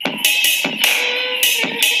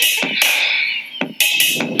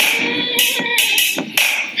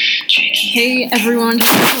Hey everyone, this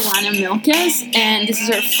is Alana Milkas, and this is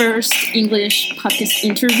our first English podcast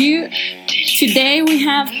interview. Today we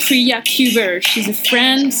have Priya Kuber. She's a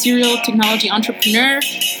friend, serial technology entrepreneur.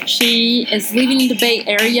 She is living in the Bay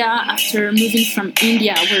Area after moving from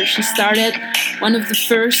India, where she started one of the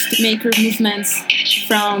first maker movements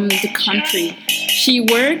from the country. She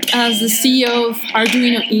worked as the CEO of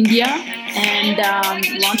Arduino India and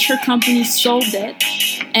launched her company, Solved It.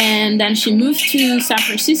 And then she moved to San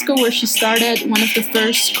Francisco, where she started one of the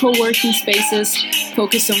first co-working spaces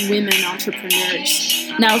focused on women entrepreneurs.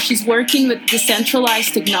 Now she's working with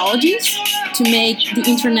decentralized technologies to make the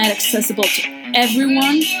internet accessible to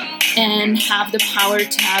everyone and have the power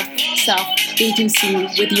to have self-agency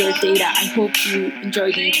with your data. I hope you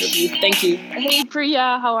enjoyed the interview. Thank you. Hey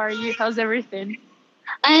Priya, how are you? How's everything?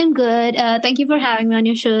 I'm good. Thank you for having me on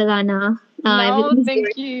your show, Lana.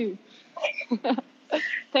 Thank you.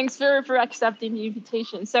 Thanks for accepting the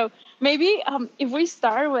invitation. So maybe if we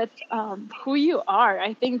start with who you are,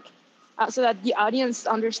 I think so that the audience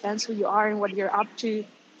understands who you are and what you're up to.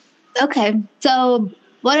 Okay. So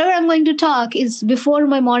whatever I'm going to talk is before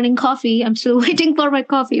my morning coffee. I'm still waiting for my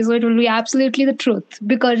coffee, so it will be absolutely the truth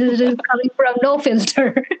because it is coming from no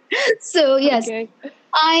filter. So yes. Okay.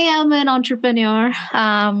 I am an entrepreneur,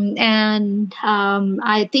 and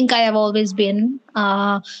I think I have always been.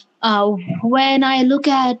 When I look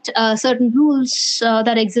at certain rules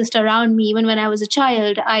that exist around me, even when I was a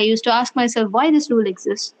child, I used to ask myself why this rule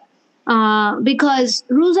exists. Because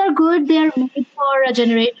rules are good, they are made for a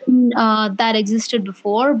generation that existed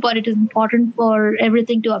before, but it is important for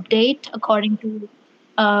everything to update according to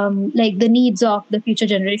like the needs of the future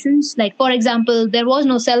generations. Like, for example, there was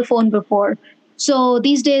no cell phone before. So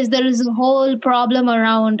these days there is a whole problem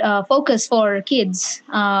around focus for kids.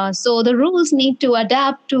 So the rules need to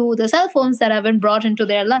adapt to the cell phones that have been brought into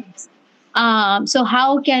their lives. So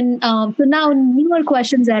how can so now newer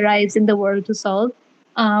questions arise in the world to solve.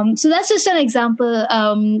 So that's just an example.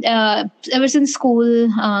 Ever since school,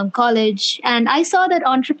 college, and I saw that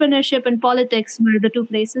entrepreneurship and politics were the two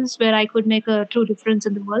places where I could make a true difference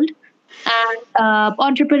in the world. And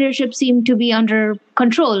entrepreneurship seemed to be under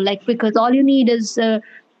control, like because all you need is a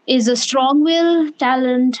strong will,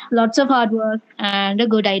 talent, lots of hard work, and a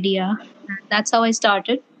good idea. And that's how I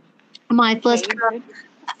started my first.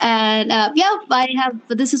 And I have.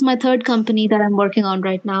 This is my third company that I'm working on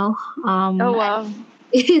right now. Oh wow!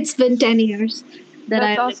 It's been 10 years that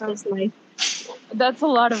I've lived this life. That's a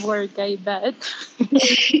lot of work, I bet.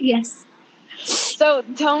 Yes. So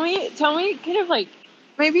tell me, kind of like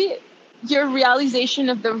maybe your realization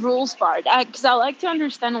of the rules part, because I like to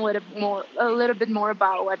understand a little bit more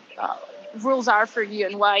about what rules are for you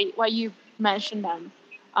and why you mention them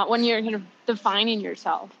when you're kind of defining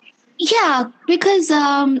yourself. Yeah, because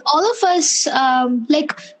all of us at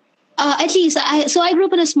least I grew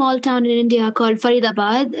up in a small town in India called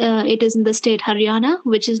Faridabad. It is in the state Haryana,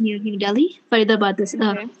 which is near New Delhi. Faridabad, the city.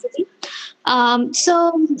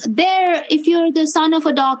 So there, if you're the son of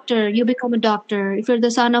a doctor, you become a doctor. If you're the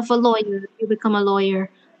son of a lawyer, you become a lawyer.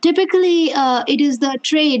 Typically, it is the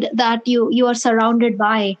trade that you are surrounded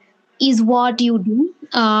by is what you do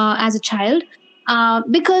as a child.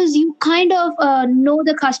 Because you kind of know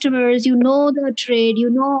the customers, you know the trade, you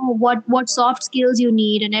know what soft skills you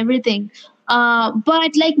need and everything.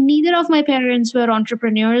 But like neither of my parents were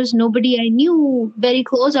entrepreneurs. Nobody I knew very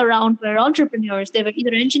close around were entrepreneurs. They were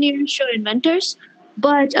either engineers or inventors.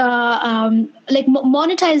 But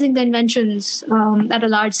monetizing the inventions at a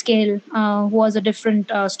large scale was a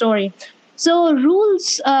different story. So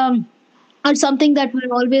rules are something that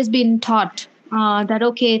we've always been taught that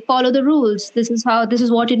okay, follow the rules. This is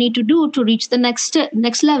what you need to do to reach the next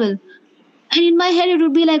level. And in my head, it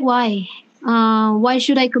would be like, why? Why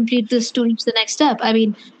should I complete this to reach the next step? I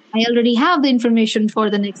mean, I already have the information for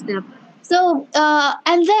the next step. So,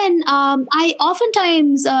 and then I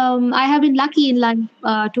oftentimes I have been lucky in life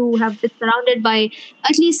to have been surrounded by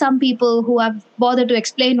at least some people who have bothered to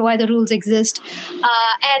explain why the rules exist.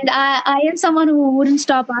 And I am someone who wouldn't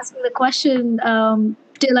stop asking the question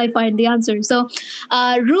till I find the answer. So,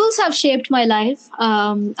 rules have shaped my life.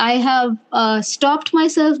 I have stopped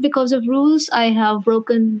myself because of rules. I have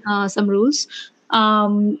broken some rules.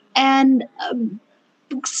 And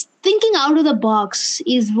thinking out of the box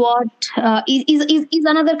is what is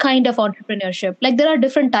another kind of entrepreneurship. Like there are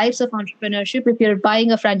different types of entrepreneurship. If you're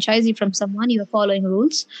buying a franchisee from someone, you're following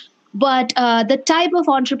rules. But the type of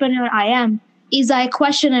entrepreneur I am is I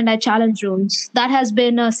question and I challenge rules. That has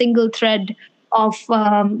been a single thread of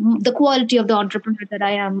the quality of the entrepreneur that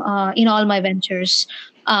I am in all my ventures.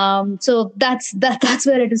 So that's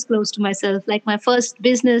where it is close to myself. Like my first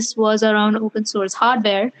business was around open source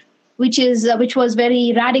hardware, which was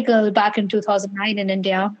very radical back in 2009 in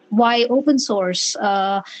India. Why open source?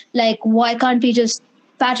 Like, why can't we just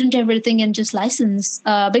patent everything and just license?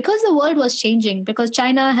 Because the world was changing. Because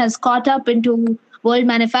China has caught up into world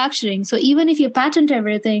manufacturing. So even if you patent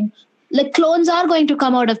everything, like clones are going to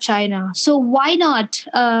come out of China. So why not?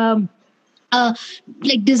 Uh,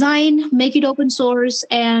 like design, make it open source,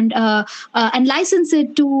 and license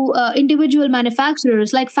it to individual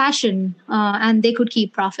manufacturers like fashion, and they could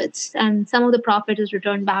keep profits, and some of the profit is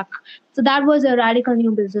returned back. So that was a radical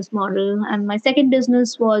new business model. And my second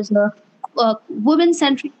business was a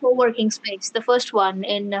women-centric co-working space, the first one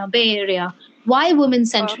in Bay Area. Why Wow.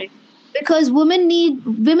 women-centric? Because women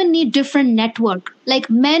need different network. Like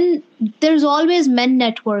men, there's always men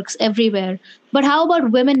networks everywhere, but how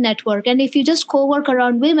about women network? And if you just co-work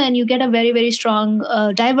around women, you get a very, very strong,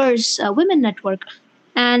 diverse women network.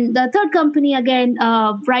 And the third company, again,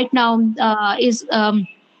 right now, is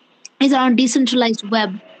around decentralized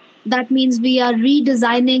web. That means we are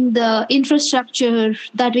redesigning the infrastructure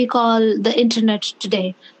that we call the internet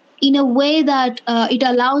today in a way that it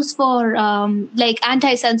allows for like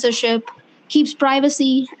anti-censorship, keeps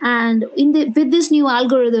privacy, and with these new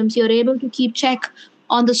algorithms, you're able to keep check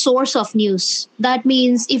on the source of news. That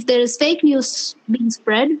means if there is fake news being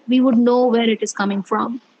spread, we would know where it is coming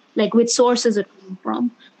from, like which source is it coming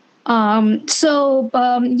from.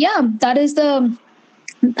 Yeah, that is the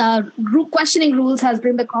questioning rules has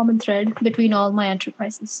been the common thread between all my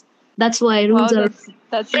enterprises. That's why rules Wow, are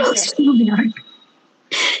that's so interesting. hard.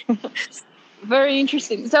 Very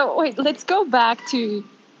interesting. So wait, let's go back to,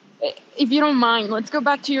 if you don't mind, let's go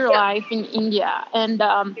back to your Yeah. life in India. And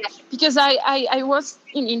because I was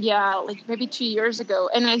in India like maybe 2 years ago,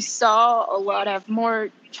 and I saw a lot of more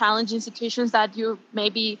challenging situations that you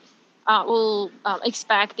maybe will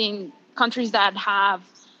expect in countries that have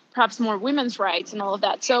perhaps more women's rights and all of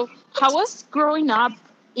that. So how was growing up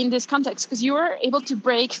in this context? Because you were able to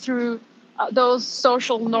break through those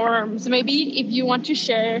social norms. Maybe if you want to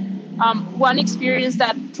share one experience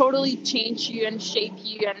that totally changed you and shaped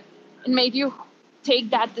you and made you take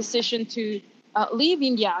that decision to leave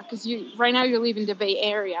India, because you right now you live in the Bay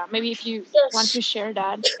Area. Maybe if you want Yes. to share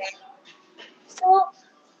that. So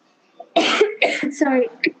sorry,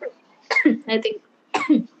 I think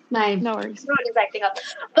my No worries. throat is acting up.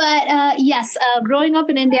 But yes, growing up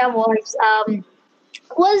in India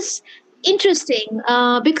was interesting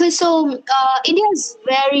because India is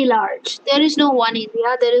very large. There is no one India.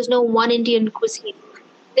 There is no one Indian cuisine.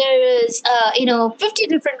 There is 50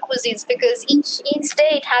 different cuisines because each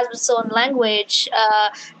state has its own language,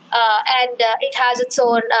 and it has its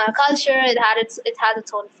own culture. It has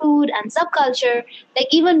its own food and subculture. Like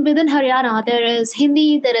even within Haryana, there is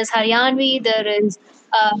Hindi, there is Haryanvi, there is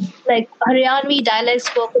like Haryanvi dialect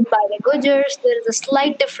spoken by the Gujars. There is a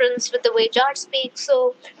slight difference with the way Jat speak.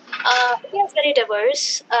 So India is very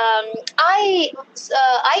diverse. I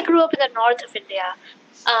grew up in the north of India,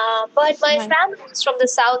 but my Nice. family is from the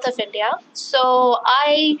south of India, so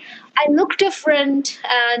I look different,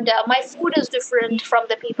 and my food is different from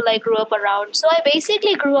the people I grew up around. So I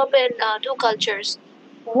basically grew up in two cultures,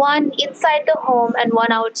 one inside the home and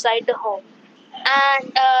one outside the home.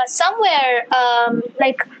 And somewhere,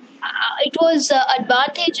 it was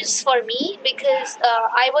advantageous for me because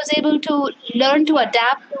I was able to learn to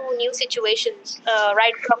adapt to new situations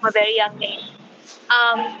right from a very young age.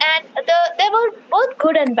 And they were both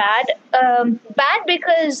good and bad. Bad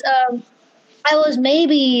because I was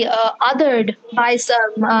maybe othered by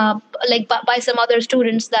some by some other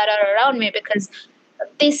students that are around me because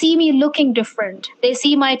they see me looking different. They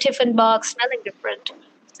see my tiffin box smelling different.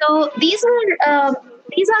 So these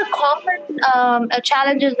are common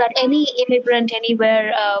challenges that any immigrant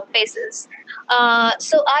anywhere faces.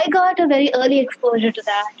 So I got a very early exposure to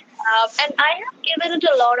that, and I have given it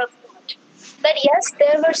a lot of thought. That yes,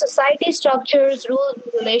 there were society structures, rules,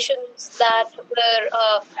 regulations that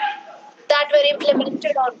were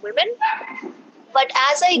implemented on women. But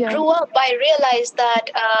as I Yeah. grew up, I realized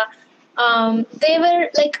that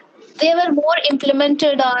they were more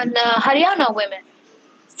implemented on Haryana women.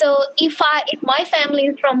 So if my family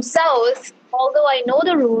is from South, although I know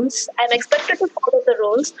the rules, I'm expected to follow the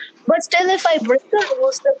rules. But still, if I break the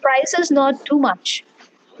rules, the price is not too much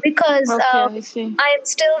because Okay, I see. I am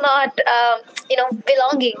still not,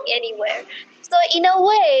 belonging anywhere. So in a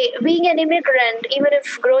way, being an immigrant, even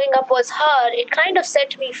if growing up was hard, it kind of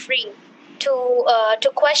set me free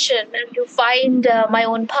to question and to find my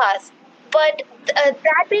own path. But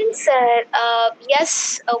that being said,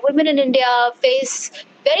 yes, women in India face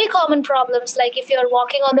very common problems. Like if you're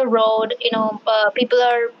walking on the road, people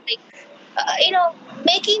are like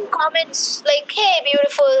making comments like, hey,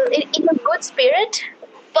 beautiful, in a good spirit,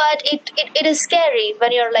 but it is scary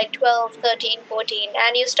when you're like 12, 13, 14,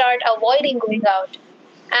 and you start avoiding going out.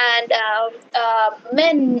 And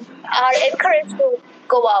men are encouraged to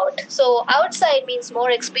go out. So outside means more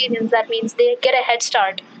experience. That means they get a head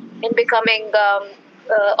start in becoming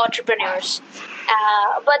entrepreneurs.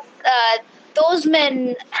 But those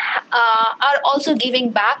men are also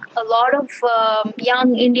giving back. A lot of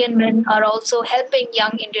young Indian men are also helping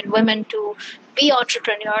young Indian women to be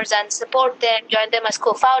entrepreneurs and support them, join them as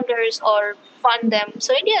co-founders or fund them.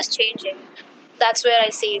 So India is changing. That's where I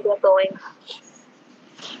see India going.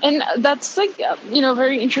 And that's like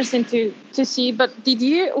very interesting to see. But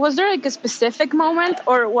was there like a specific moment,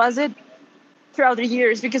 or was it throughout the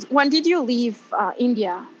years? Because when did you leave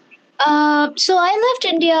India? So I left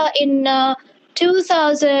India in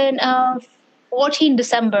 2014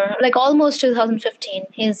 December, like almost 2015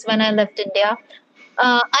 is when I left India.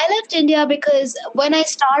 I left India because when I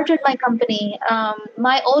started my company,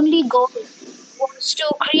 my only goal was to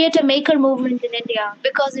create a maker movement in India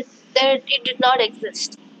because it did not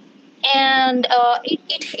exist. And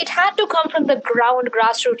it had to come from the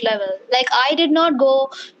grassroots level. Like, I did not go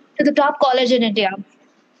to the top college in India.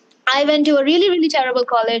 I went to a really, really terrible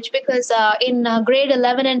college because in grade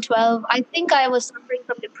 11 and 12, I think I was suffering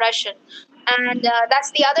from depression. And that's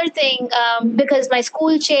the other thing, because my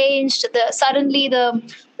school changed. Suddenly the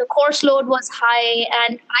course load was high,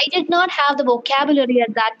 and I did not have the vocabulary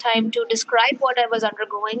at that time to describe what I was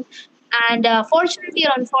undergoing. And fortunately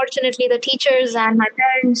or unfortunately, the teachers and my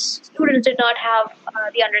parents, students did not have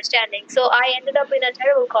the understanding. So I ended up in a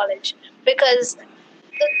terrible college because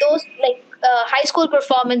those like high school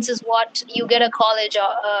performance is what you get a college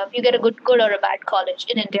or you get a good or a bad college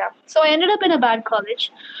in India. So I ended up in a bad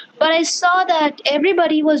college, but I saw that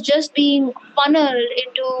everybody was just being funneled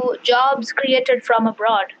into jobs created from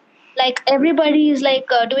abroad. Like, everybody is like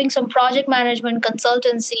doing some project management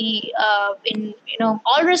consultancy in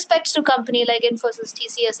all respects to company like Infosys,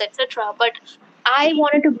 TCS, etc. But I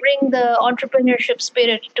wanted to bring the entrepreneurship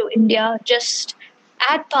spirit to India, just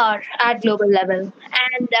at par at global level.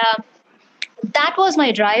 And that was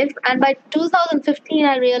my drive. And by 2015,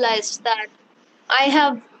 I realized that I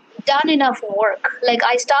have done enough work. Like,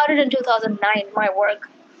 I started in 2009 my work,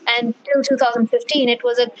 and till 2015 it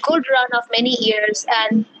was a good run of many years,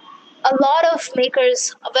 and a lot of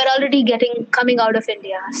makers were already getting coming out of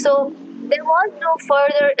India. So there was no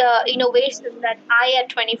further innovation that I at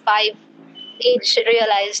 25 age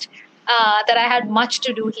realized that I had much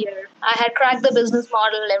to do here. I had cracked the business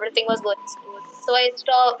model, everything was going smooth. So I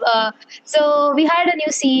stopped. So we hired a new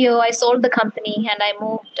CEO. I sold the company and I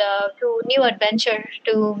moved to new adventure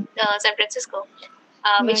to San Francisco,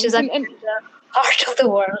 which is Nice. at the heart of the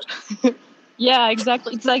world. Yeah,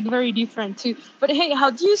 exactly. It's like very different too. But hey,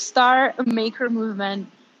 how do you start a maker movement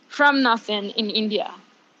from nothing in India?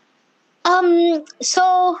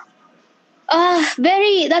 So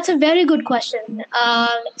very. That's a very good question.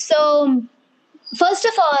 So first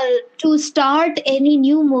of all, to start any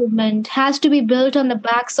new movement has to be built on the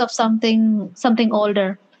backs of something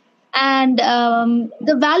older, and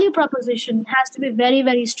the value proposition has to be very,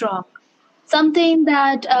 very strong. Something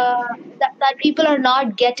that people are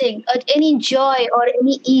not getting, any joy or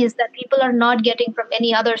any ease that people are not getting from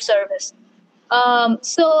any other service. My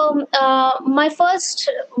first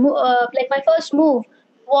move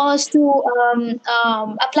was to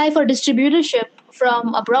apply for distributorship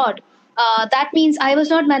from abroad. That means I was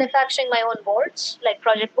not manufacturing my own boards, like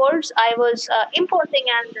project boards. I was importing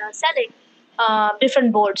and selling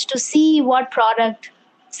different boards to see what product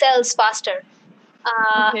sells faster.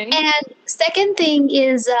 Okay. And second thing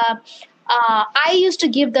is, I used to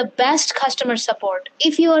give the best customer support.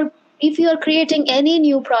 If you're creating any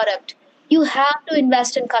new product, you have to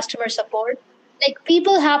invest in customer support. Like,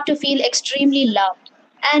 people have to feel extremely loved.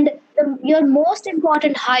 And your most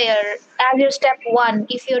important hire as your step one,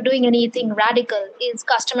 if you're doing anything radical, is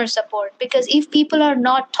customer support. Because if people are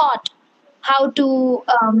not taught how to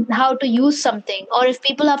use something, or if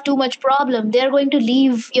people have too much problem, they're going to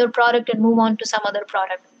leave your product and move on to some other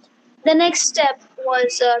product. The next step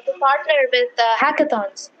was to partner with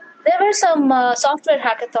hackathons. There were some software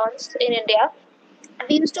hackathons in India.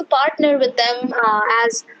 We used to partner with them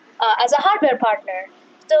as a hardware partner.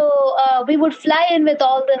 So we would fly in with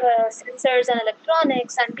all the sensors and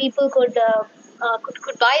electronics, and people could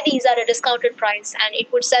buy these at a discounted price, and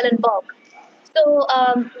it would sell in bulk. So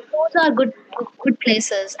those are good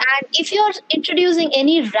places. And if you're introducing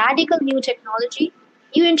any radical new technology,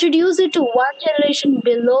 you introduce it to one generation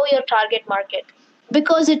below your target market,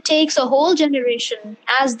 because it takes a whole generation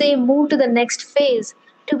as they move to the next phase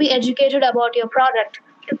to be educated about your product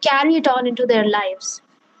to carry it on into their lives.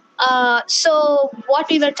 So what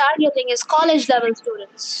we were targeting is college level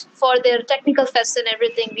students for their technical fests and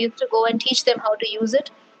everything. We used to go and teach them how to use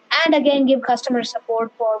it, and again give customer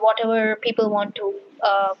support for whatever people want to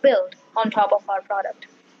build on top of our product.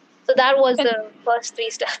 So that was And the first three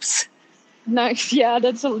steps. nice. Yeah,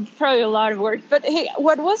 that's probably a lot of work. But hey,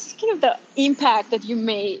 what was kind of the impact that you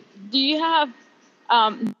made? Do you have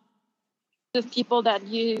the people that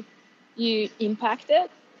you impacted?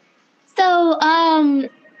 So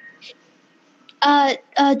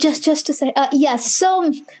just to say, yes.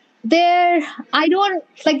 So there, I don't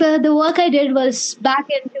like the work I did was back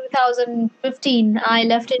in 2015. I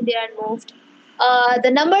left India and moved.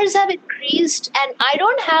 The numbers have increased, and I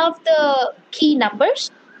don't have the key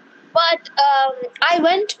numbers, but I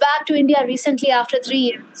went back to India recently after 3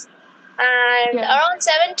 years, and Yeah. around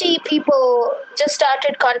 70 people just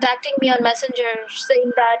started contacting me on Messenger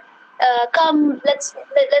saying that, come,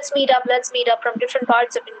 let's meet up, from different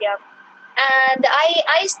parts of India. And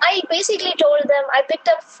I basically told them, I picked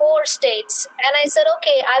up 4 states and I said,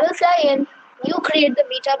 okay, I will fly in, you create the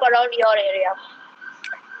meetup around your area.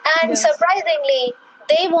 And Yes. surprisingly,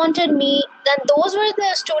 they wanted me, and those were the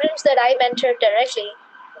students that I mentored directly.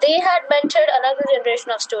 They had mentored another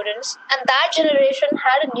generation of students, and that generation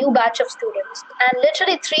had a new batch of students, and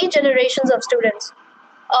literally 3 generations of students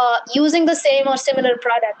using the same or similar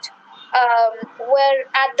product were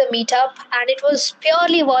at the meetup, and it was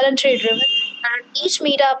purely voluntary driven. And each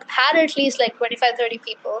meetup had at least like 25, 30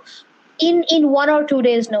 people in 1 or 2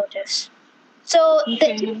 days' notice. So the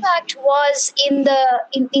Okay. impact was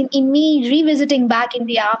in me revisiting back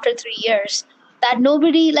India after 3 years, that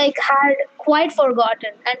nobody like had quite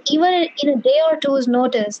forgotten. And even in a day or two's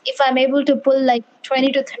notice, if I'm able to pull like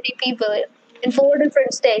 20 to 30 people in 4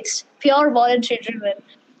 different states, pure voluntary driven,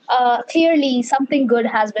 clearly something good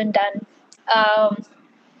has been done. Um,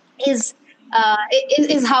 is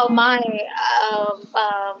is how my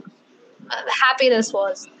happiness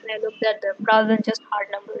was when I looked at them rather than just hard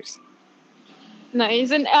numbers.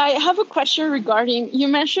 Nice. And I have a question regarding, you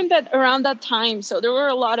mentioned that around that time, so there were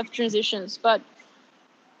a lot of transitions, but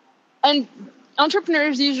and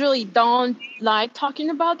entrepreneurs usually don't like talking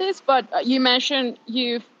about this, but you mentioned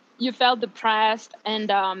you felt depressed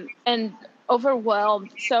and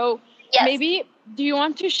overwhelmed. So Yes. maybe do you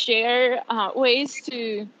want to share ways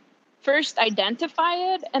to first identify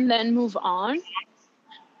it and then move on?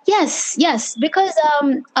 Yes, because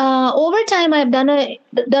over time I've done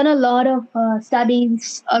a lot of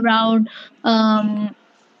studies around um,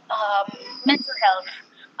 mental health,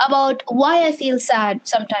 about why I feel sad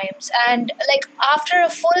sometimes, and like after a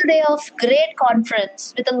full day of great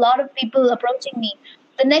conference with a lot of people approaching me,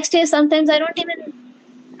 the next day sometimes I don't even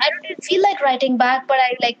feel like writing back, but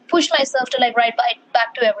I like push myself to like write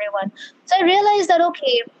back to everyone. So I realized that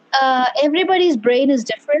okay, everybody's brain is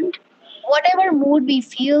different. Whatever mood we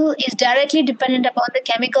feel is directly dependent upon the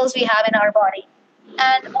chemicals we have in our body,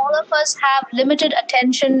 and all of us have limited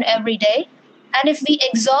attention every day. And if we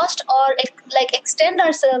exhaust or like extend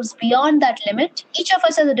ourselves beyond that limit, each of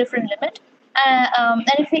us has a different limit. And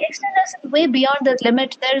if we extend ourselves way beyond that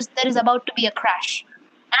limit, there is about to be a crash,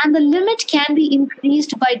 and the limit can be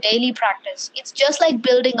increased by daily practice. It's just like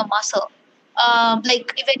building a muscle.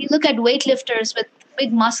 Like when you look at weightlifters with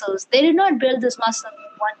big muscles, they did not build this muscle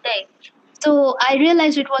in one day. So I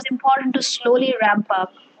realized it was important to slowly ramp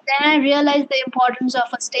up. Then I realized the importance of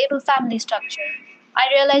a stable family structure. I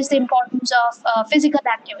realized the importance of physical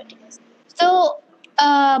activities. So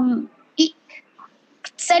um,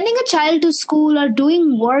 sending a child to school or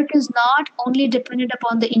doing work is not only dependent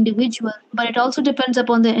upon the individual, but it also depends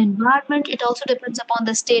upon the environment, it also depends upon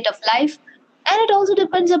the state of life, and it also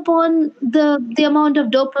depends upon the amount of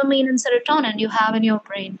dopamine and serotonin you have in your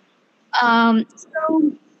brain.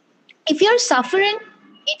 So if you're suffering,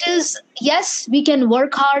 it is, yes, we can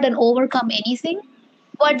work hard and overcome anything,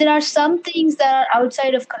 but there are some things that are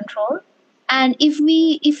outside of control. And if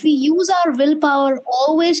we use our willpower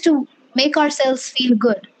always to make ourselves feel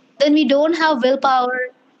good, then we don't have willpower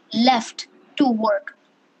left to work.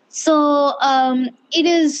 So it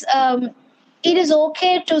is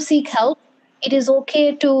okay to seek help. It is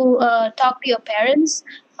okay to talk to your parents,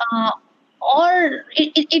 uh, or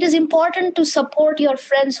it is important to support your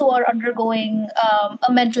friends who are undergoing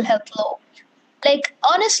a mental health low. Like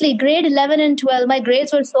honestly, grade 11 and 12, my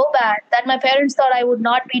grades were so bad that my parents thought I would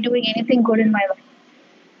not be doing anything good in my life.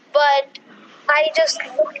 But I just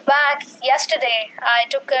looked back yesterday. I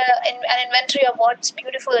took an inventory of what's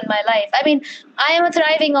beautiful in my life. I mean, I am a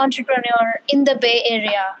thriving entrepreneur in the Bay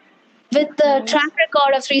Area with the Nice. track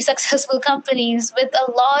record of 3 successful companies, with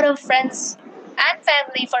a lot of friends and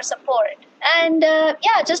family for support. And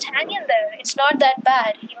yeah, just hang in there. It's not that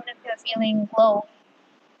bad, even if you're feeling low.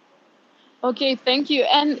 Okay, thank you.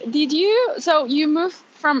 And so you moved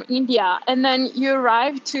from India and then you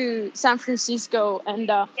arrived to San Francisco, and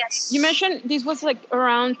you Yes. mentioned this was like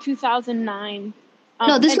around 2009.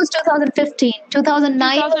 No, this And was 2015.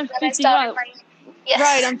 2009 was when I 2015, started well, my. right,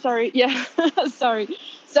 Yes. I'm sorry. Yeah, sorry.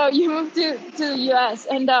 So you moved to the US,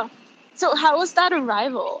 and so how was that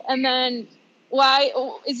arrival? And then why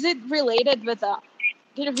is it related with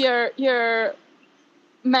kind of your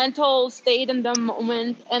mental state in the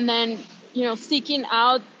moment, and then seeking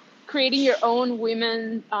out creating your own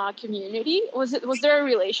women community? Was there a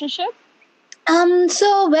relationship?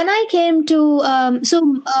 So when I came to,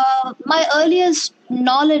 my earliest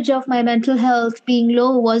knowledge of my mental health being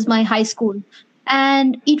low was my high school.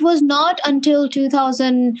 And it was not until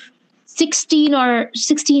 2016 or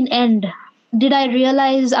 16 end did I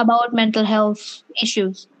realize about mental health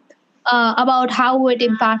issues, about how it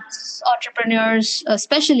impacts entrepreneurs,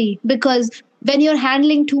 especially because when you're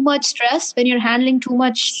handling too much stress, when you're handling too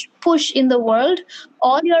much push in the world,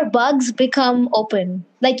 all your bugs become open.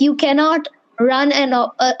 Like you cannot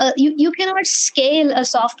you cannot scale a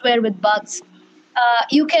software with bugs.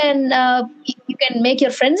 You can make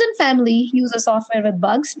your friends and family use a software with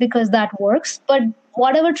bugs because that works, but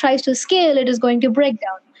whatever tries to scale, it is going to break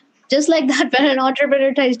down. Just like that, when an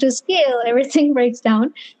entrepreneur tries to scale, everything breaks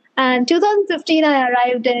down. And 2015, I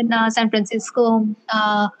arrived in San Francisco,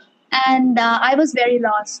 and I was very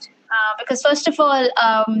lost because, first of all,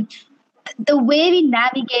 the way we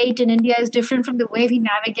navigate in India is different from the way we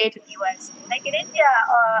navigate in US. Like in India,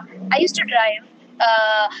 I used to drive,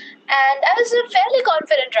 and I was a fairly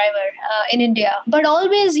confident driver in India. But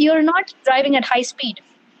always, you're not driving at high speed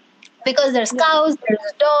because there's Yeah. cows,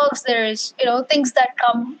 there's dogs, there's things that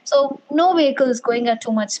come. So no vehicle is going at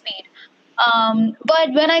too much speed.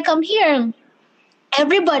 But when I come here,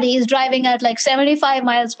 everybody is driving at like 75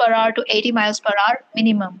 miles per hour to 80 miles per hour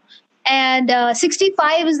minimum, and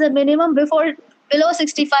 65 is the minimum. Before below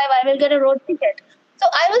 65 I will get a road ticket. So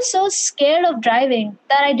I was so scared of driving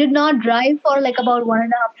that I did not drive for like about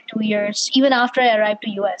 1.5 to 2 years. Even after I arrived to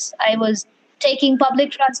US, I was taking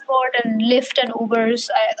public transport and Lyft and Ubers,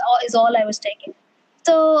 is all I was taking.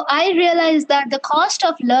 So I realized that the cost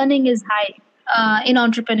of learning is high in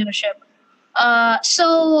entrepreneurship.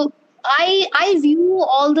 So I view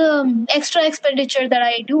all the extra expenditure that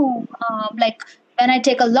I do, like when I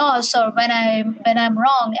take a loss or when I'm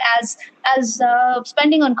wrong, as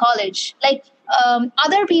spending on college. Like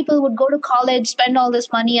other people would go to college, spend all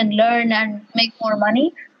this money, and learn and make more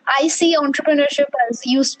money. I see entrepreneurship as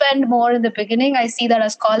you spend more in the beginning. I see that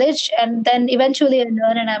as college, and then eventually I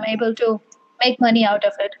learn and I'm able to make money out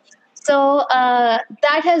of it. So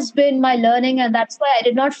that has been my learning, and that's why I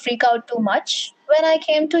did not freak out too much when I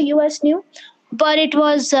came to US New. But it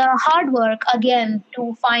was hard work again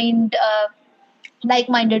to find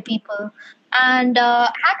like-minded people, and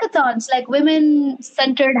hackathons, like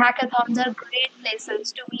women-centered hackathons, are great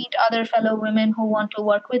places to meet other fellow women who want to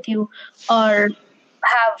work with you or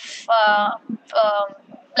have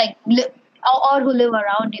like or who live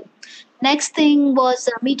around you. Next thing was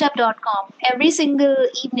meetup.com. Every single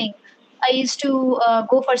evening, I used to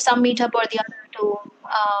go for some meetup or the other to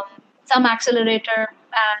some accelerator.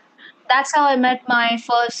 And that's how I met my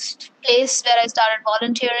first place where I started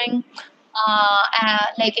volunteering.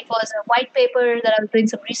 Like it was a white paper that I was doing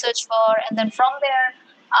some research for. And then from there,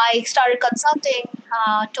 I started consulting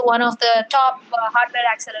to one of the top hardware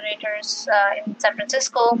accelerators in San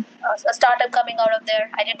Francisco, a startup coming out of there.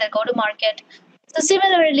 I did the go to market. So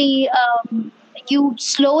similarly, you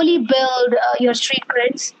slowly build your street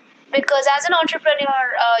creds because as an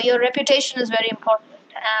entrepreneur, your reputation is very important.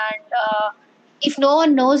 And if no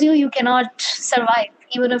one knows you, you cannot survive,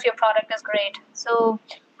 even if your product is great. So,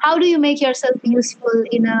 how do you make yourself useful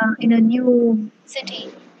in a new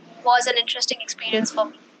city? Was an interesting experience for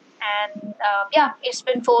me. And yeah, it's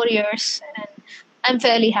been 4 years, and I'm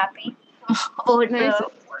fairly happy about Nice.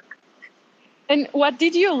 the. And what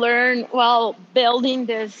did you learn while building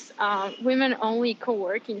this women-only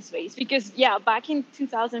co-working space? Because yeah, back in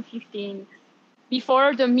 2015,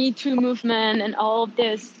 before the Me Too movement and all of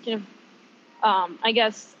this kind of, I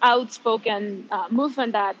guess, outspoken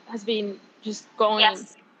movement that has been just going,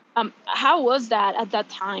 Yes. how was that at that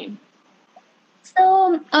time?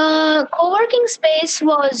 So, co-working space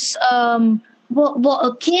was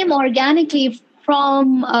came organically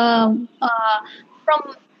from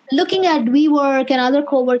looking at WeWork and other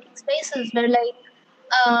co-working spaces where like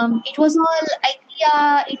it was all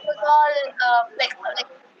IKEA, it was all like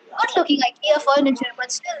good looking IKEA furniture,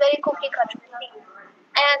 but still very cookie cutter.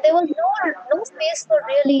 and there was no space for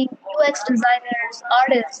really UX designers,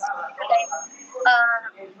 artists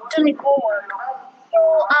to like co-work. So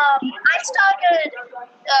I started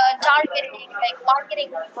targeting like marketing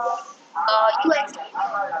people, UX people,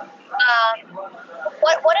 um,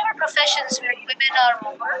 whatever professions where women are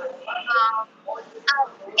more. Um,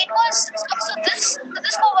 it was so this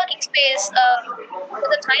co-working space with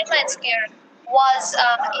the timelines here was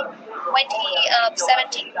in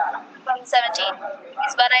 2017. 2017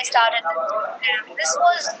 is when I started this, and this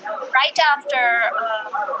was right after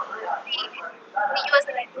the the US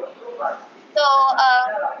election. So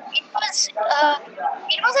it was uh,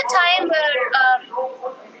 it was a time where it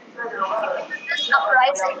was this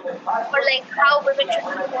uprising for like how women should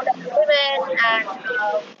support other women and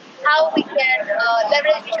how we can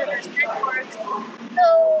leverage each other's networks.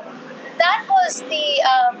 So that was the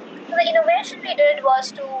innovation we did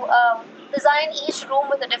was to design each room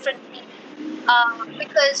with a different theme,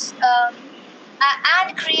 because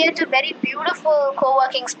and create a very beautiful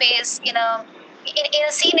co-working space in a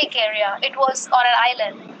scenic area. It was on an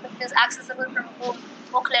island which is accessible from both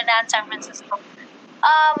Oakland and San Francisco.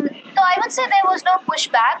 So I would say there was no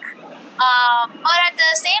pushback, but at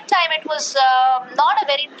the same time, it was not a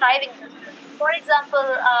very thriving business. For example,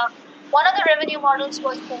 one of the revenue models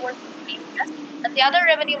was co-working spaces, and the other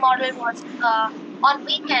revenue model was on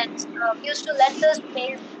weekends. We used to lend the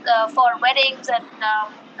space for weddings and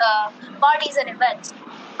parties and events.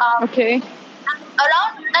 Um, Okay.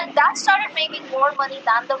 and that started making more money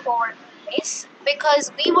than the co-working space because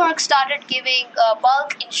WeWork started giving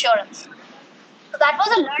bulk insurance. So that was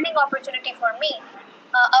a learning opportunity for me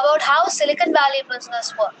about how Silicon Valley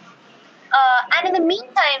business works. And in the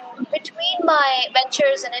meantime, between my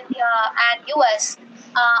ventures in India and US,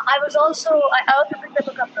 I also picked up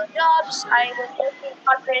a couple of jobs. I was working in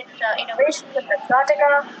corporate innovation with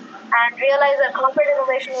Luxottica and realized that corporate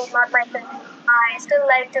innovation was not my thing. I still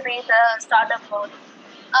like to be in the startup mode.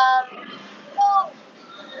 Um, so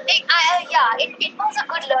it was a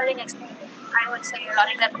good learning experience. I would say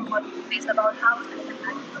running that co-working space about how Silicon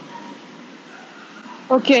Valley works.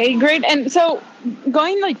 Okay, great. And so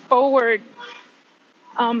going like forward,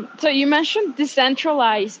 so you mentioned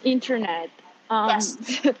decentralized internet. Yes.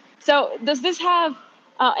 So does this have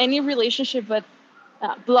any relationship with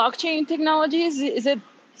blockchain technologies? Is it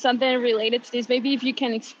something related to this? Maybe if you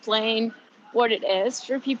can explain what it is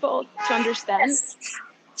for people to understand. Yes.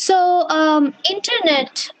 So,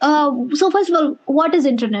 internet. So first of all, what is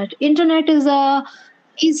internet? Internet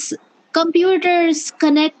is computers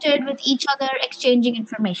connected with each other, exchanging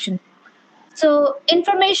information. So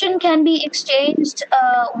information can be exchanged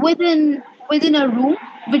within a room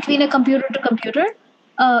between a computer to computer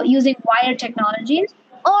using wire technologies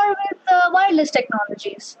or with wireless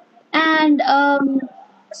technologies. And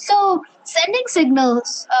so sending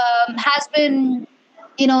signals has been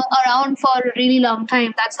around for a really long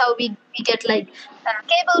time. That's how we get like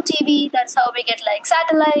cable TV. That's how we get like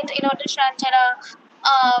satellite dish antenna.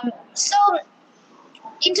 So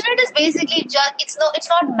internet is basically just it's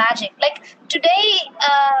not magic. Like today,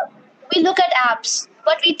 we look at apps,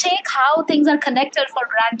 but we take how things are connected for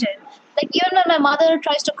granted. Like even when my mother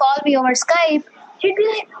tries to call me over Skype, she'd be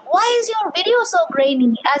like, "Why is your video so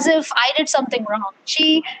grainy?" As if I did something wrong.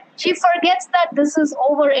 She forgets that this is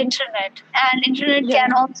over internet, and internet Yeah.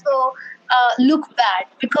 can also look bad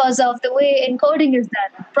because of the way encoding is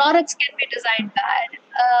done. Products can be designed bad,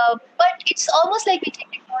 but it's almost like we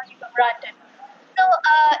take technology for granted. So,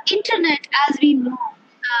 internet, as we know,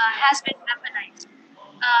 has been weaponized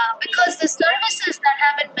because the services that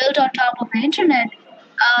have been built on top of the internet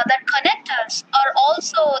that connect us are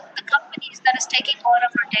also the companies that is taking all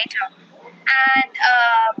of our data. And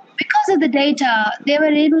because of the data, they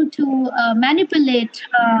were able to manipulate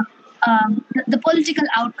the political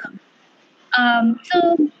outcome.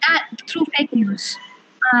 Through fake news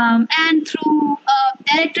and through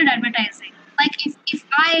directed advertising. Like if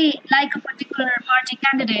I like a particular party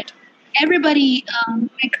candidate, everybody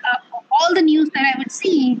all the news that I would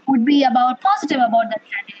see would be about positive about that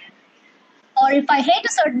candidate. Or if I hate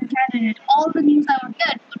a certain candidate, all the news I would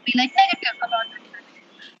get would be like negative about that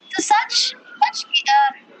candidate. So such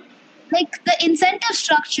like the incentive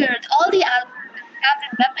structure, all the algorithms have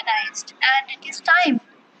been weaponized, and it is time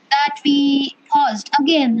that we paused.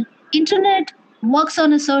 Again, internet works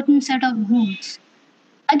on a certain set of rules.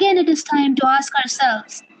 Again, it is time to ask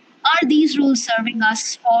ourselves, are these rules serving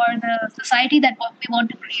us for the society that we want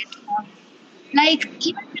to create tomorrow? Like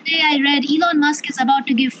even today I read Elon Musk is about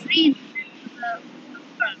to give free internet to the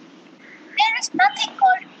world. There is nothing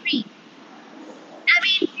called free. I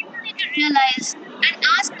mean, people need to realize and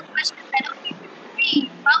ask the question that okay, if it's free,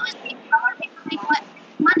 how are people like what?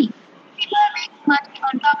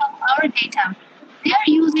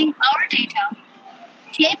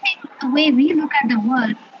 way we look at the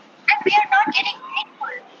world, and we are not getting paid for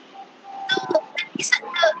it. So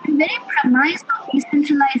the very premise of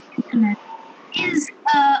decentralized internet is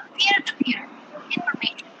peer-to-peer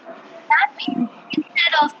information. That means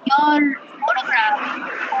instead of your photograph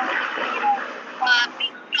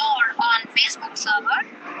being stored on Facebook server,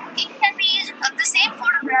 it can be the same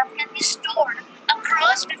photograph can be stored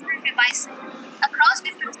across different devices, across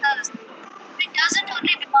different services. It doesn't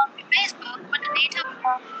only belong to Facebook, but the data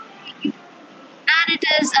belongs to you, and it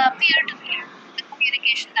is peer-to-peer, the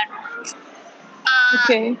communication that works. Uh,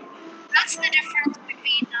 Okay. that's the difference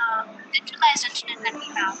between the centralized internet that we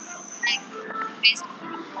have, like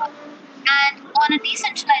Facebook. And on a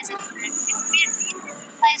decentralized internet, it's been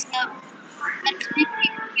decentralized that connectivity.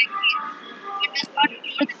 It does not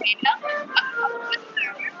store the data across the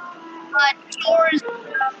server, but stores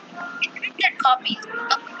encrypted copies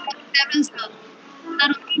across several servers. That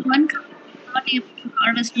only one company is not able to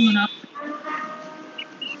harvest a monopoly.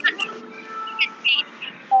 We control, we get paid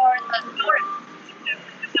for the storage,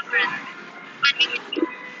 whatever it is, but we can use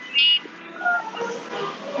the same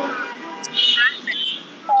bandwidth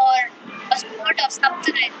for a sort of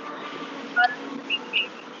subsidized rather than being paid.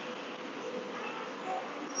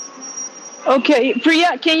 Okay,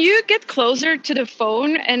 Priya, can you get closer to the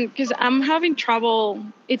phone? And because I'm having trouble,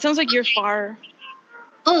 it sounds like you're far.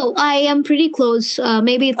 Oh, I am pretty close.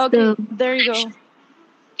 Maybe it's Okay, the there you go.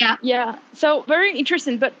 yeah. Yeah, so very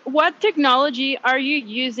interesting. But what technology are you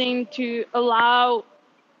using to allow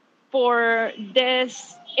for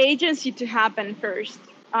this agency to happen first?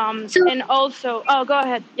 So And also, oh, go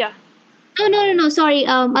ahead. Yeah. no. Sorry.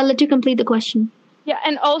 I'll let you complete the question. Yeah,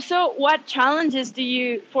 and also, what challenges do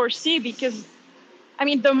you foresee? Because I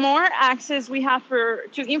mean, the more access we have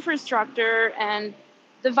to infrastructure and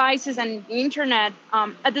devices and the internet,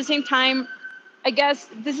 at the same time, I guess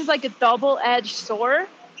this is like a double-edged sword.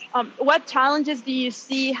 What challenges do you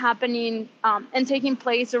see happening and taking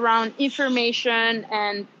place around information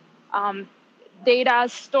and um, data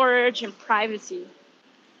storage and privacy?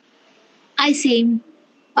 I see.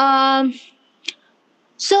 Um.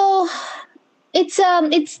 So it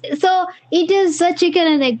is a chicken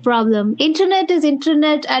and egg problem. Internet is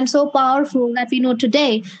internet and so powerful that we know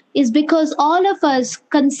today is because all of us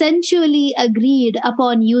consensually agreed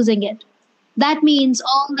upon using it. That means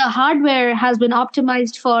all the hardware has been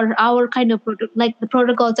optimized for our kind of like the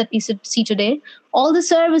protocols that we see today. All the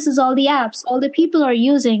services, all the apps, all the people are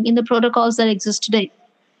using in the protocols that exist today.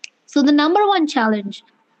 So the number one challenge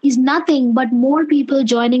is nothing but more people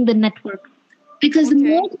joining the network. Because the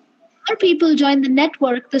Okay. more people join the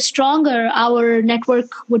network, the stronger our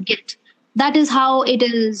network would get. That is how it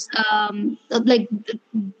is like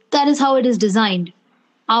that is how it is designed.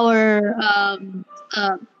 Our uh,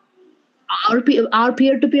 our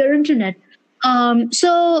peer to peer internet.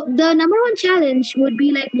 So the number one challenge would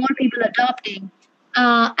be like more people adopting,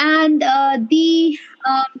 and the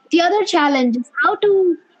other challenge is how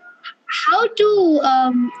to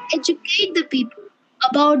educate the people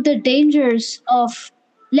about the dangers of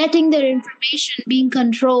letting their information being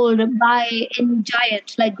controlled by any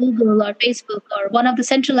giant like Google or Facebook or one of the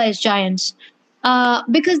centralized giants.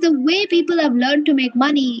 Because the way people have learned to make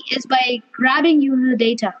money is by grabbing user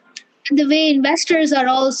data. And the way investors are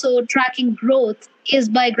also tracking growth is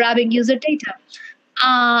by grabbing user data.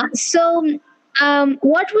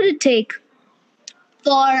 What would it take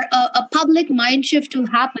for a public mind shift to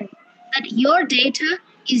happen that your data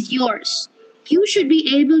is yours? You should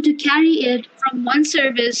be able to carry it from one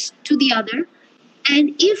service to the other.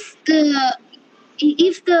 And if the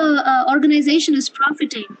organization is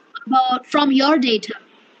profiting about from your data,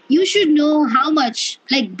 you should know how much,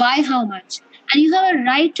 like by how much, and you have a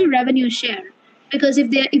right to revenue share because if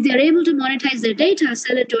they're able to monetize their data,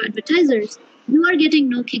 sell it to advertisers, you are getting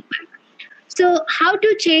no kickback. So, how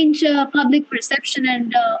to change public perception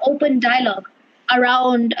and open dialogue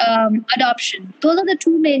around adoption? Those are the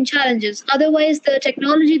two main challenges. Otherwise, the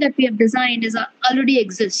technology that we have designed is already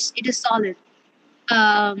exists. It is solid,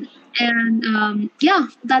 and yeah,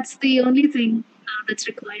 that's the only thing that's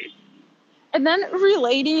required. And then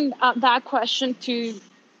relating that question to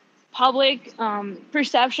public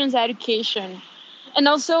perceptions education and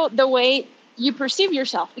also the way you perceive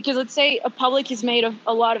yourself, because let's say a public is made of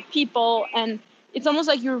a lot of people and it's almost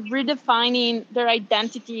like you're redefining their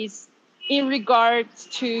identities in regards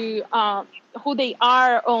to who they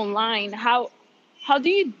are online. How do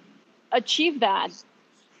you achieve that?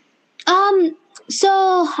 Um,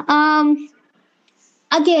 so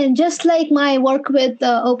again, just like my work with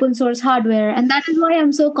open source hardware, and that is why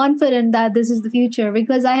I'm so confident that this is the future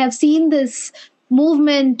because I have seen this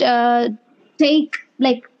movement take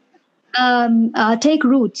like take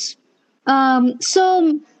roots.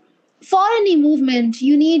 So for any movement,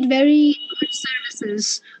 you need very good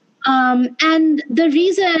services. And the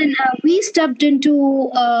reason we stepped into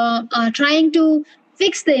trying to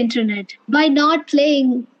fix the internet by not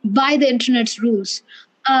playing by the internet's rules.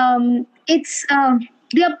 It's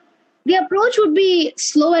the the approach would be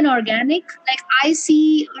slow and organic. Like I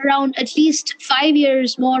see around at least 5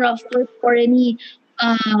 years more of work for any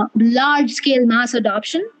large scale mass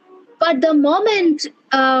adoption. But the moment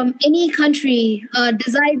any country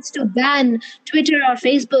decides to ban Twitter or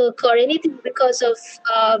Facebook or anything because of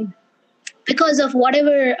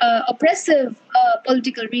whatever oppressive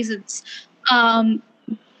political reasons, um,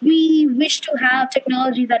 we wish to have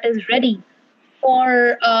technology that is ready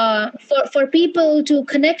for people to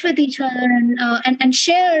connect with each other and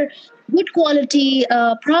share good quality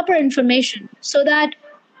proper information so that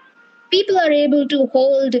people are able to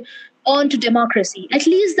hold on to democracy. At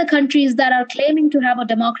least the countries that are claiming to have a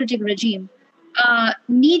democratic regime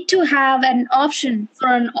need to have an option for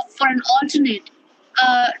an alternate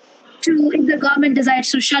uh, to if the government decides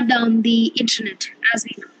to shut down the internet, as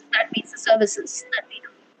we know. That means the services that we know.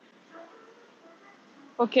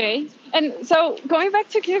 Okay. And so going back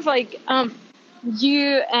to kind of like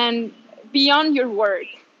you and beyond your work,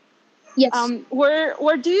 Yes.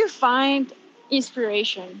 where do you find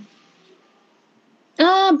inspiration?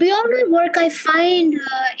 Beyond my work, I find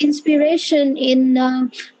inspiration in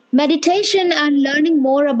meditation and learning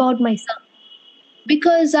more about myself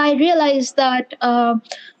because I realize that I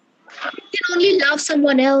can only love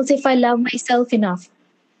someone else if I love myself enough.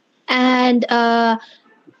 And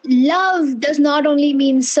love does not only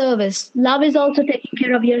mean service, love is also taking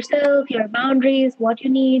care of yourself, your boundaries, what you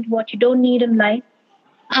need, what you don't need in life.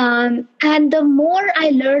 And the more I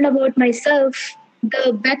learn about myself,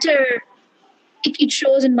 the better it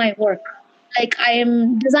shows in my work. Like I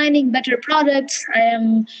am designing better products, I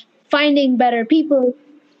am finding better people.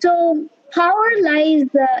 So power lies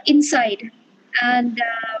inside, and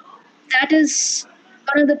that is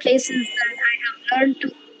one of the places that I have learned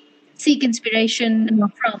to seek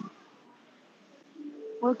inspiration from.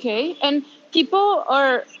 Okay. And people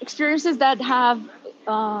or experiences that have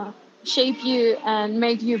uh, shaped you and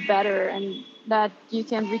made you better and that you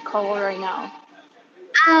can recall right now.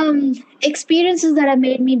 Experiences that have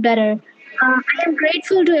made me better. I am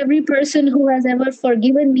grateful to every person who has ever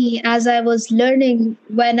forgiven me as I was learning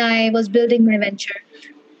when I was building my venture.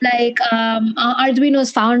 Like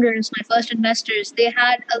Arduino's founders, my first investors, they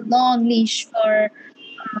had a long leash for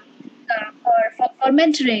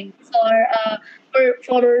mentoring,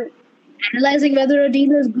 for analyzing whether a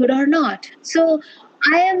deal is good or not. So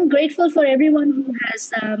I am grateful for everyone who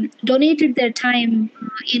has donated their time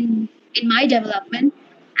in my development,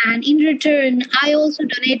 and in return, I also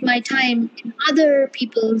donate my time in other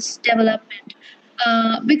people's development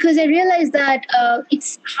because I realize that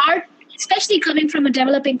it's hard, especially coming from a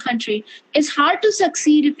developing country. It's hard to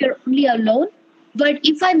succeed if you're only alone. But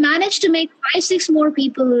if I manage to make five, six more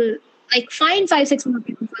people, like find five, six more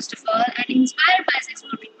people first of all, and inspire five, six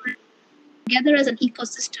more people together as an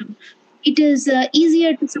ecosystem, it is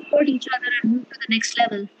easier to support each other and move to the next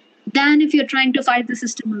level than if you're trying to fight the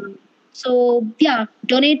system alone. So yeah,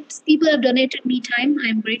 donate. People have donated me time.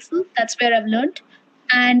 I'm grateful. That's where I've learned,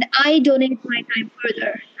 and I donate my time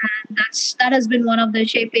further, and that has been one of the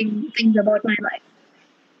shaping things about my life.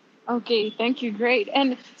 Okay, thank you. Great.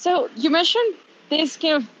 And so you mentioned this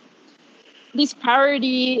kind of this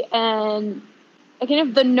parity and kind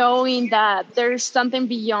of the knowing that there's something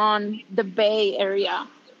beyond the Bay Area.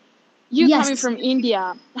 You coming Yes. from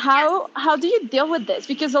India, how do you deal with this?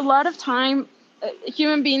 Because a lot of time,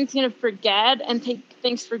 human beings kind of forget and take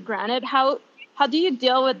things for granted. How do you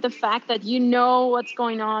deal with the fact that you know what's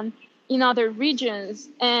going on in other regions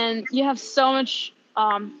and you have so much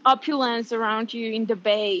opulence around you in the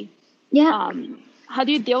Bay? Yeah. How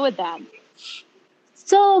do you deal with that?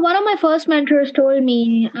 So one of my first mentors told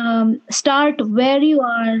me, start where you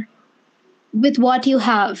are with what you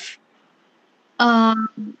have.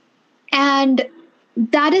 Um, and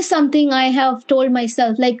that is something I have told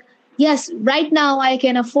myself. Like, yes, right now I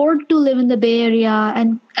can afford to live in the Bay Area,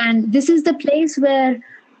 and this is the place where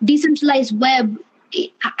decentralized web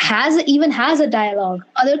has a dialogue.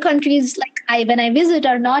 Other countries, like I when I visit,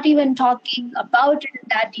 are not even talking about it in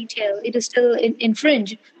that detail. It is still in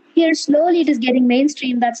fringe. Here, slowly, it is getting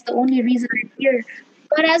mainstream. That's the only reason I'm here.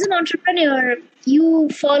 But as an entrepreneur, you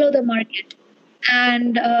follow the market,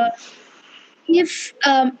 and if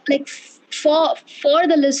for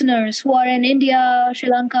the listeners who are in India, Sri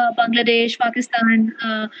Lanka, Bangladesh, Pakistan,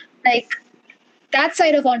 like that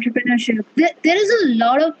side of entrepreneurship, there is a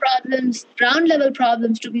lot of problems, ground level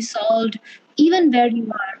problems to be solved, even where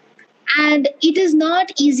you are. And it is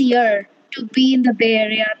not easier to be in the Bay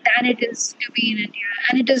Area than it is to be in India.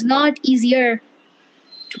 And it is not easier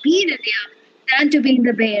to be in India than to be in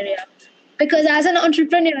the Bay Area. Because as an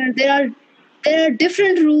entrepreneur, there are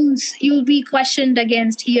different rules you'll be questioned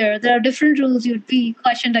against here. There are different rules you'd be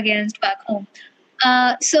questioned against back home.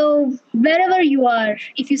 So wherever you are,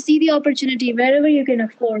 if you see the opportunity, wherever you can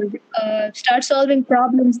afford, start solving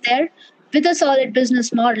problems there with a solid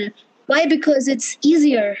business model. Why? Because it's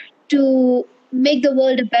easier to make the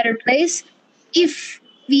world a better place if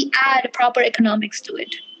we add proper economics to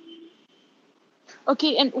it.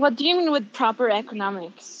 Okay, and what do you mean with proper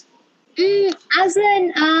economics? As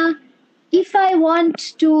in, if I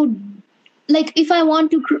want to, if I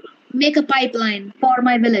want to make a pipeline for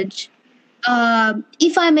my village,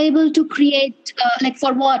 if I'm able to create,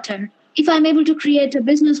 for water, if I'm able to create a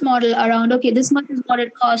business model around, okay, this much is what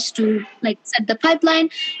it costs to set the pipeline.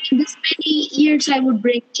 In this many years, I would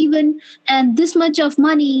break even, and this much of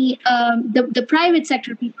money, the private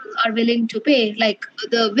sector people are willing to pay, like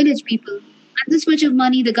the village people, and this much of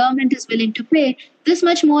money the government is willing to pay. This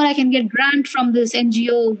much more I can get grant from this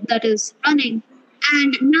NGO that is running,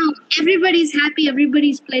 and now everybody's happy,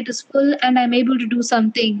 everybody's plate is full, and I'm able to do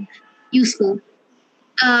something useful.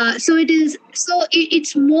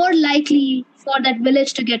 It's more likely for that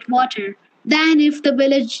village to get water than if the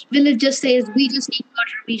village just says we just need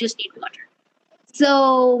water, we just need water.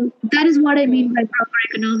 So that is what I mean by proper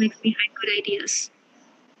economics behind good ideas.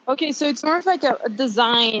 Okay, so it's more of like a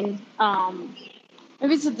design,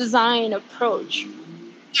 maybe it's a design approach.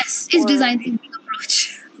 Yes, it's design thinking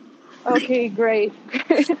approach. Okay, great.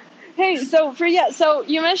 Hey, so Priya, so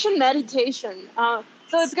you mentioned meditation.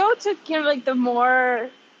 So let's go to kind of like the more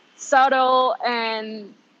subtle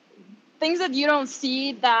and things that you don't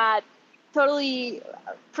see that totally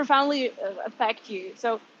profoundly affect you.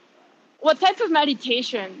 So what type of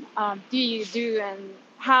meditation do you do, and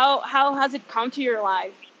how has it come to your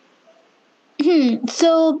life?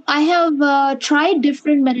 So I have tried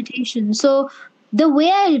different meditations. So the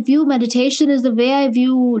way I view meditation is the way I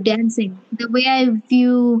view dancing, the way I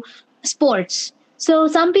view sports. So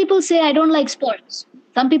some people say I don't like sports.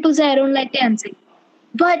 Some people say I don't like dancing.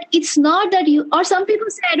 But it's not that you, or some people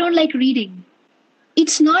say I don't like reading.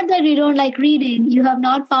 It's not that you don't like reading. You have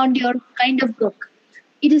not found your kind of book.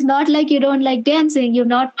 It is not like you don't like dancing. You've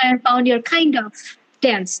not found your kind of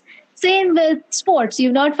dance. Same with sports.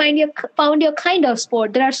 You've not found your kind of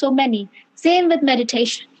sport. There are so many. Same with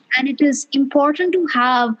meditation. And it is important to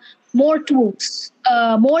have more tools,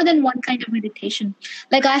 more than one kind of meditation.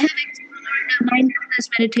 Like I have explored mindfulness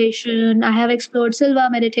meditation. I have explored Silva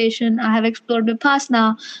meditation. I have explored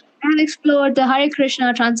Vipassana. I have explored the Hare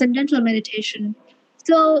Krishna transcendental meditation.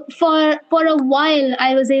 So for a while,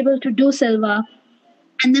 I was able to do Silva,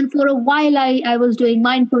 and then for a while I was doing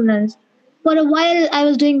mindfulness. For a while I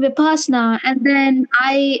was doing Vipassana, and then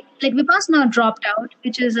Vipassana dropped out,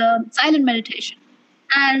 which is a silent meditation.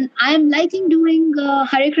 And I'm liking doing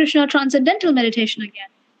Hare Krishna transcendental meditation again.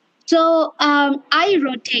 So I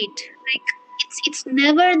rotate. Like it's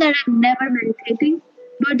never that I'm never meditating,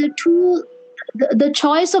 but the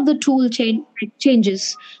choice of the tool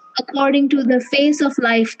changes according to the phase of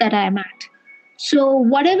life that I'm at. So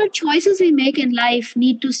whatever choices we make in life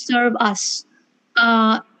need to serve us,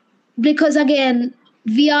 uh, because again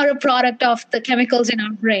we are a product of the chemicals in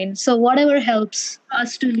our brain. So whatever helps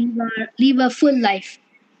us to live a full life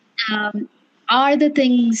um, are the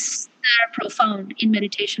things that are profound in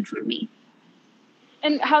meditation for me.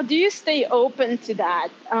 And how do you stay open to that?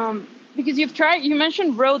 Because you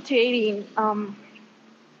mentioned rotating.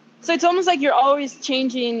 So it's almost like you're always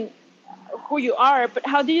changing who you are, but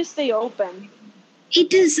how do you stay open?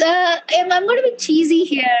 It is, I'm going to be cheesy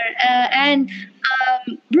here, and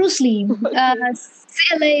Bruce Lee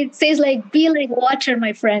says like, be like water,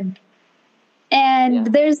 my friend. And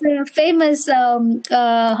there's a famous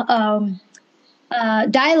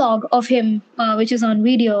dialogue of him, which is on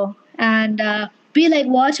video. And be like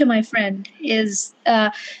water, my friend, is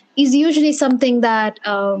usually something that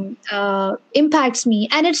impacts me.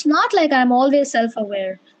 And it's not like I'm always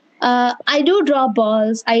self-aware. I do drop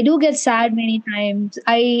balls. I do get sad many times.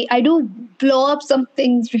 I do blow up some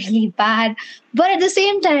things really bad. But at the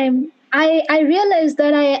same time, I realize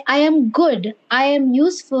that I am good. I am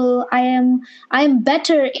useful. I am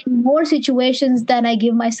better in more situations than I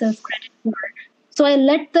give myself credit for. So I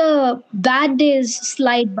let the bad days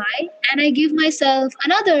slide by, and I give myself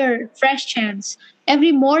another fresh chance.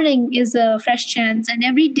 Every morning is a fresh chance, and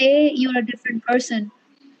every day you're a different person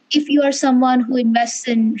if you are someone who invests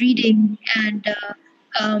in reading and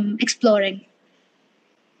exploring.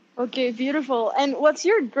 Okay, beautiful. And what's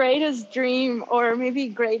your greatest dream or maybe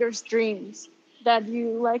greatest dreams that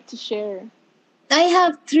you like to share? I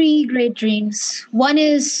have three great dreams. One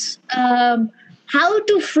is how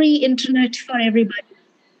to free internet for everybody.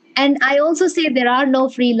 And I also say there are no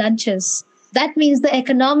free lunches. That means the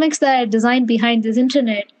economics that are designed behind this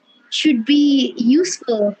internet should be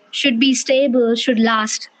useful, should be stable, should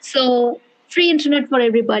last. So, free internet for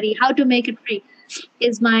everybody, how to make it free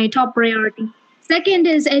is my top priority. Second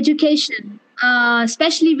is education,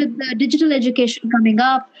 especially with the digital education coming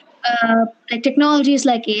up. Like technologies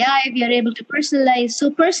like AI, we are able to personalize.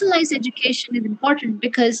 So, personalized education is important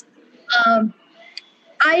because um,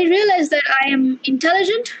 I realized that I am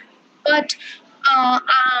intelligent, but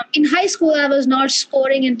in high school I was not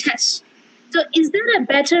scoring in tests. So, is there a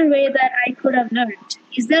better way that I could have learned?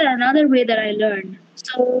 Is there another way that I learned?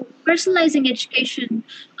 So, personalizing education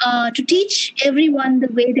to teach everyone the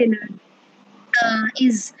way they learn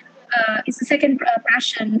is the second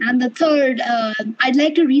passion, and the third, I'd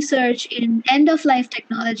like to research in end of life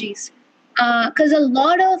technologies because a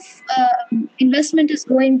lot of investment is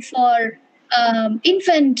going for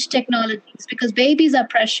infant technologies because babies are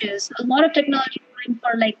precious. A lot of technology is going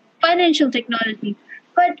for like financial technology,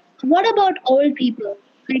 but what about old people?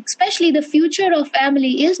 Like especially the future of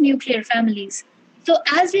family is nuclear families. So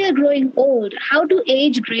as we are growing old, how to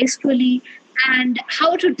age gracefully and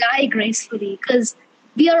how to die gracefully because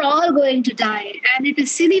we are all going to die and it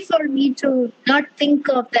is silly for me to not think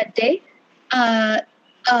of that day uh,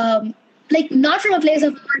 um, like not from a place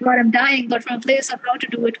of oh my god I'm dying but from a place of how to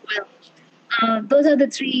do it well. Those are the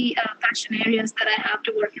three passion areas that I have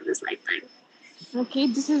to work in this lifetime. Okay,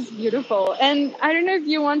 this is beautiful. And I don't know if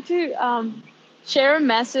you want to share a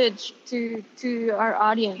message to our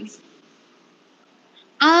audience.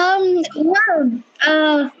 Well,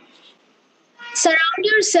 surround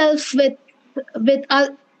yourself with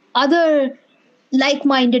other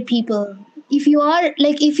like-minded people. If you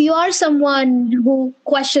are someone who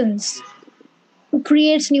questions, who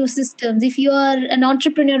creates new systems, if you are an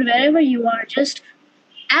entrepreneur wherever you are, just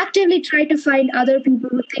actively try to find other people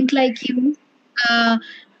who think like you. Uh,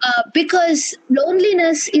 because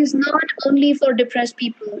loneliness is not only for depressed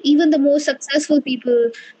people. Even the most successful people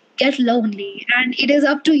get lonely, and it is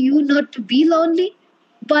up to you not to be lonely.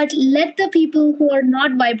 But let the people who are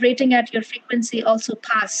not vibrating at your frequency also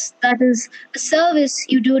pass. That is a service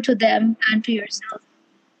you do to them and to yourself.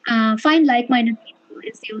 Find like-minded people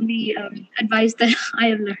is the only advice that I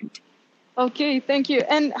have learned. Okay, thank you.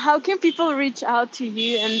 And how can people reach out to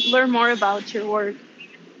you and learn more about your work?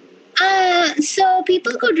 So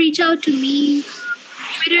people could reach out to me on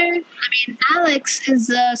Twitter. I mean, Alex is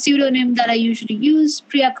a pseudonym that I usually use.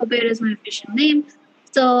 Priya Kuber is my official name.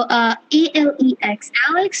 So ALEX,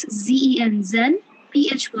 Alex, ZEN, Zen,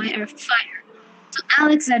 PHYR, Fire. So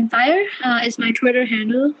Alex Zen Fire is my Twitter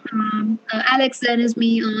handle. Alex Zen is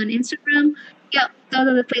me on Instagram. Yeah, those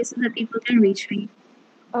are the places that people can reach me.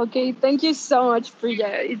 Okay, thank you so much, Priya.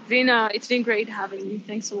 It's been great having you.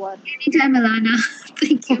 Thanks a lot. Anytime, Alana.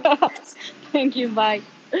 Thank you. Thank you. Bye.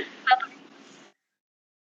 Bye.